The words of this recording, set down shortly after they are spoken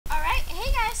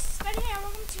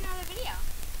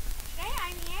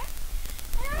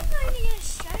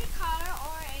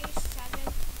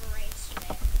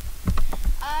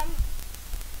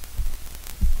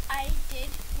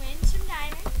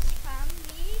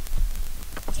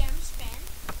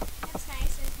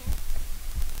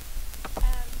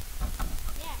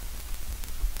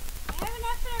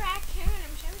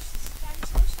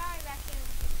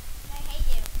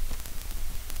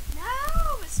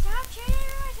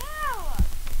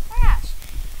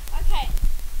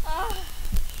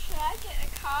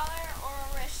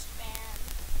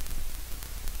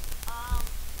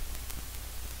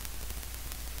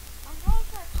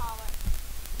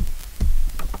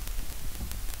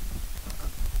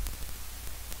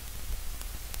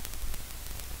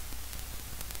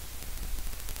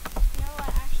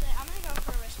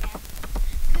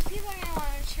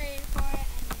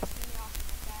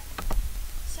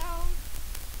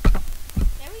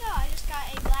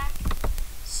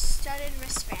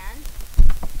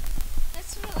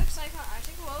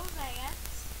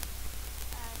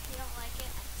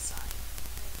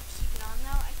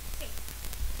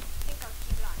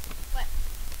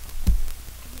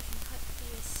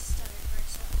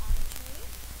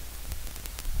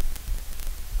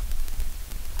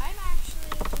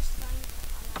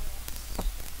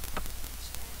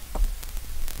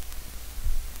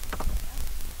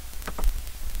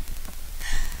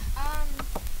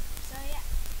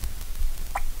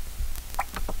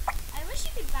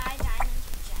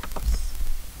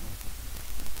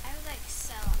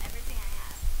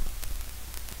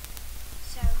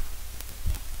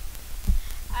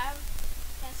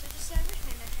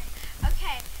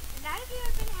you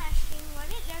have been asking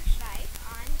what it looks like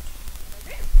on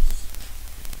kangaroos.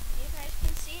 You guys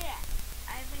can see that.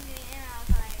 I've been getting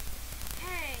emails like,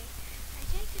 hey, I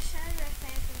think the cellular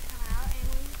fan's going to come out and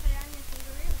when you put it on your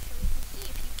kangaroo so we can see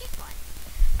if you get one.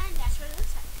 And that's what it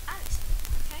looks like, honestly,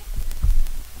 okay?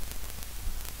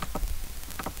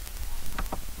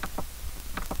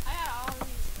 I got all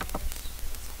these bears.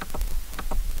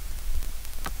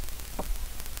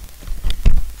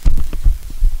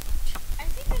 I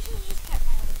think I should have just kept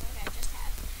my old book I just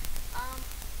had.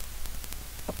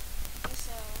 Okay,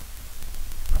 so...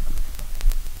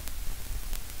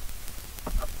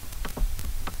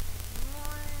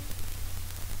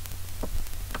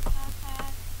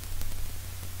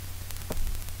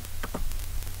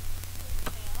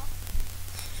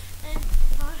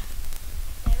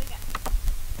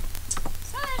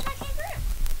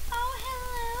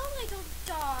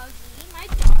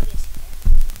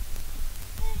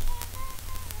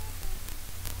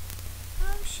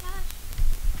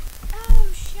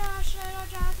 Little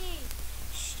doggy,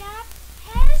 stop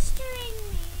pestering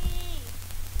me.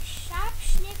 Stop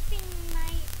sniffing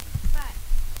my butt.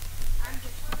 I'm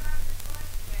just...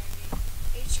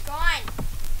 It's gone.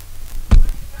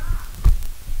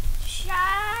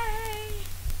 Shush.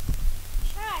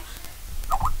 Shush.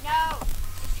 No,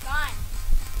 it's gone.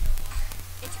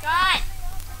 It's gone.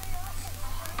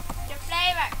 The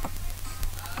flavor.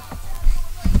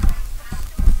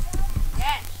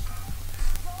 Yes.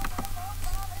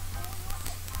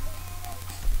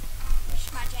 It's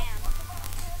my jam.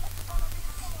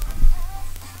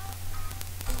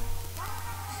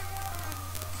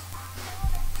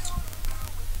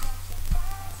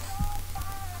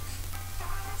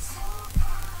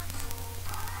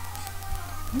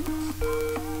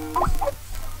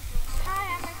 Hi,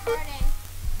 I'm recording.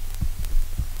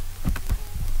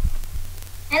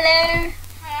 Hello.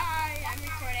 Hi, I'm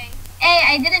recording. Hey,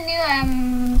 I did a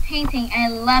new painting. I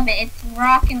love it. It's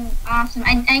rockin' awesome.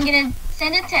 I'm gonna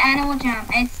send it to Animal Jam.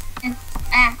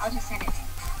 I'll just send it.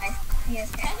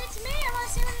 Yes, okay. Send it to me. I want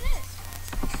to see what it is.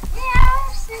 Yeah,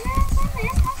 I'll send it.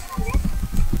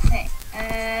 Okay.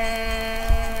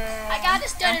 I got a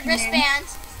studded wristband.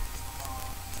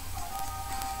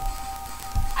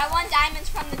 I won diamonds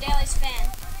from the Daily Spin.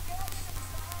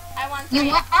 I won 3. You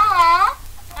want? Aww.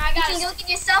 I got. You can get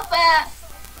yourself a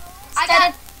I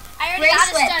studded already got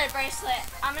a bracelet. studded bracelet.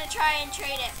 I'm gonna try and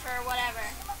trade it for whatever.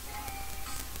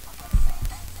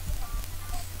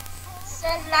 So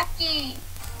lucky.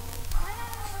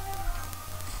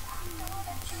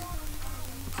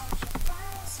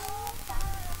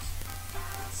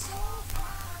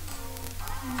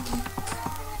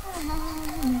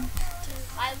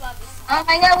 I love this. Oh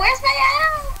my god, where's my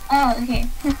animal? Oh, okay.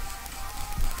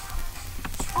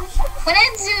 When I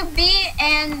do B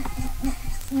and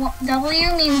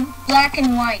W means black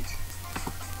and white.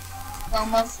 Well,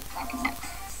 mostly black and white.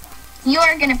 You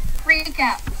are gonna freak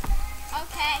out.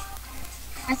 Okay.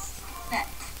 What's that?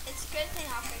 It's a good thing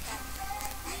I'll freak out.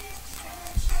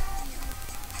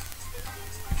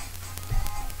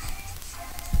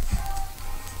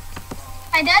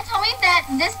 My dad told me that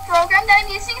this program that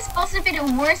I'm using is supposed to be the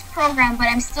worst program, but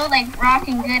I'm still like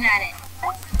rocking good at it.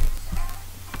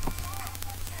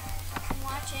 I'm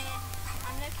watching it.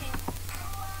 I'm looking.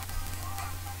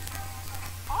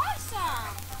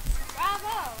 Awesome.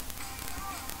 Bravo.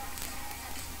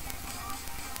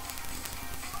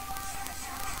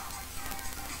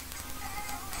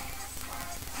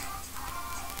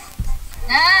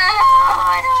 No,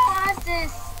 I don't want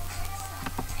this.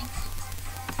 Thank you.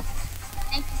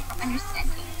 Thank you for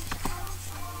understanding.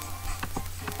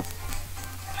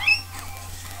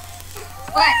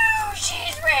 What? Woo,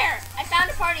 she's rare. I found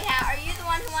a party hat. Are you the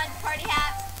one who wanted the party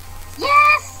hat?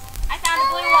 Yes! I found a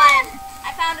blue one.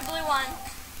 I found a blue one.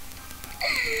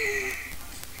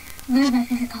 Blue is my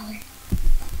favorite color.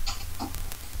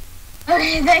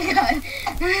 Okay, thank God.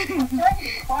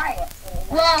 Quiet.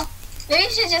 Well, maybe you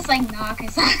should just like knock or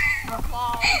something. Lol.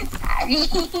 Sorry.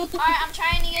 Alright, I'm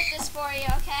trying to get this for you,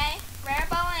 okay? Rare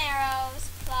bow and arrows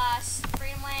plus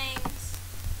free wings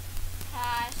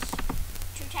plus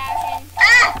 2,000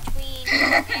 between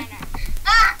banner.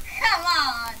 Ah, come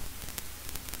on.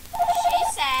 She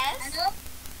says,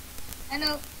 I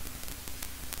know.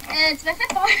 Tu m'as fait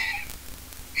peur.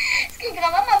 Ce qui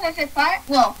vraiment m'a fait peur.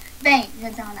 Well, bang, je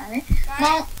vais dire en anglais.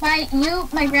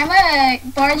 My grandma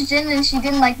barged in and she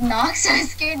didn't like knock, so it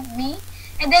scared me.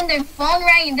 And then the phone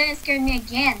rang and then it scared me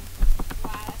again.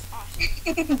 wow, that's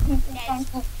awesome. Guys.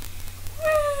 Woo!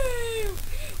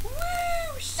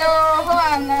 Woo! So,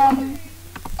 hold on.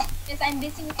 Yes, I'm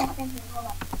busy with my friends. Hold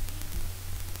on.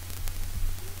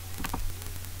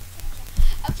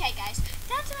 Okay, guys,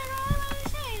 that's my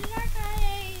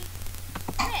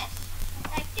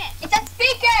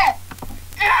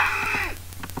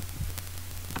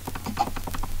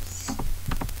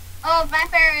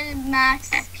Vampire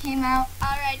Max came out.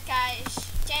 Alright guys,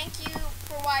 thank you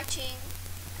for watching.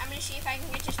 I'm gonna see if I can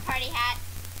get this party hat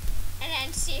and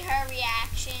then see her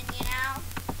reaction, you know?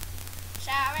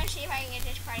 So I'm gonna see if I can get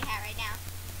this party hat right now.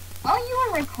 Oh,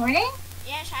 you were recording?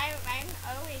 Yes, I'm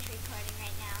always recording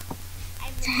right now.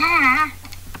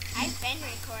 I've been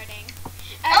recording.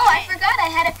 Okay. Oh, I forgot I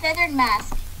had a feathered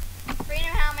mask.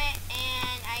 Freedom helmet,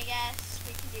 and I guess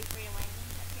we can do freedom wings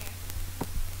up here.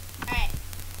 Alright.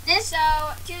 So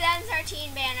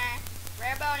 2013 banner,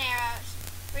 rare bow and arrows,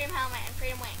 freedom helmet, and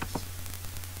freedom wings.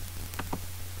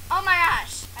 Oh my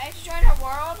gosh! I have to join her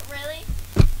world? Really?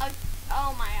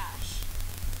 Oh my gosh.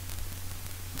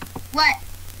 What?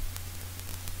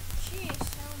 She is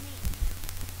so mean.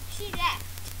 She left.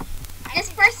 This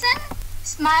person,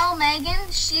 Smile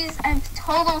Megan, she's a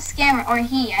total scammer, or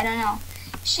he, I don't know.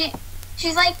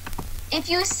 She's like, if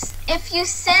you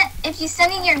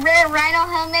send in your rare rhino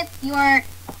helmet, your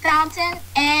fountain,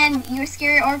 and your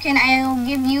scary orkin, I will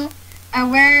give you a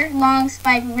rare long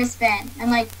spike wristband. I'm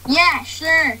like, yeah,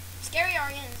 sure. Scary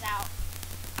organ's out.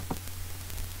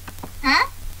 Huh?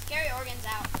 Scary organ's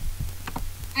out.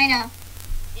 I know.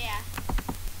 Yeah.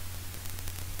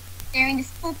 They're in the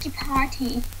spooky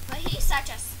party. But he's such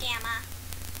a scammer.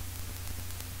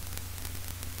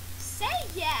 Say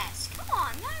yes. Come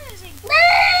on, that is a...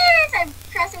 Yes! I'm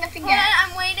crossing my finger. Hold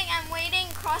on, I'm waiting.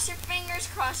 Cross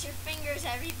your fingers,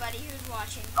 everybody who's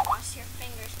watching. Cross your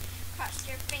fingers. Cross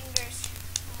your fingers.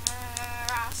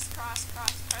 Cross.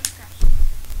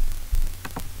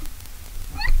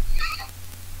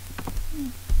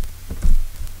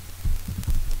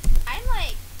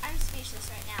 I'm speechless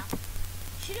right now.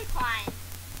 She declined.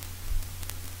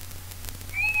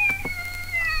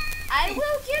 I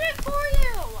will get it for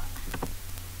you.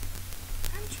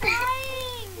 I'm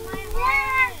trying my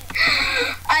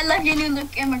hardest. I love your new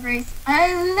look, Emma Grace.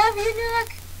 I love your new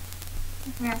look.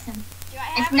 It's awesome. Do I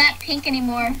have It's not pink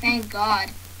anymore, thank God.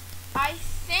 I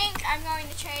think I'm going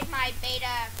to trade my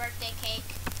beta birthday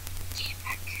cake.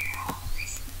 Gamer girl,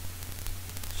 listen.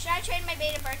 Should I trade my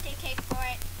beta birthday cake for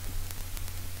it?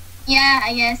 Yeah,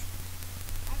 I guess.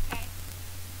 Okay.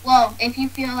 Well, if you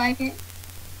feel like it.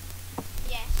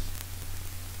 Yes.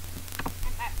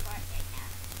 I'm back for it right now.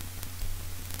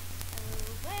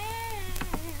 Oh,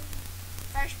 well.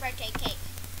 First birthday cake.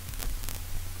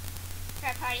 For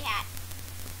a party hat.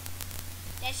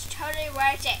 That's totally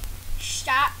worth it.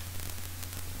 Stop.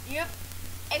 Yep.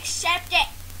 Accept it.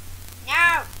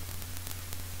 No.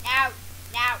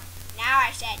 Now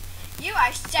I said. You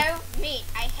are so mean.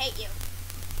 I hate you.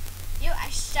 You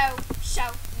are so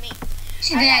mean.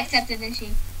 She didn't accept it, did she?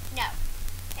 No.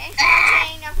 Thanks for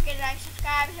watching. Don't forget to like,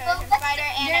 subscribe, so Spider,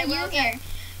 and I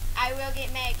will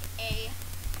get Meg a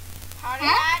party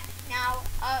hat. Now,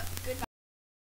 goodbye.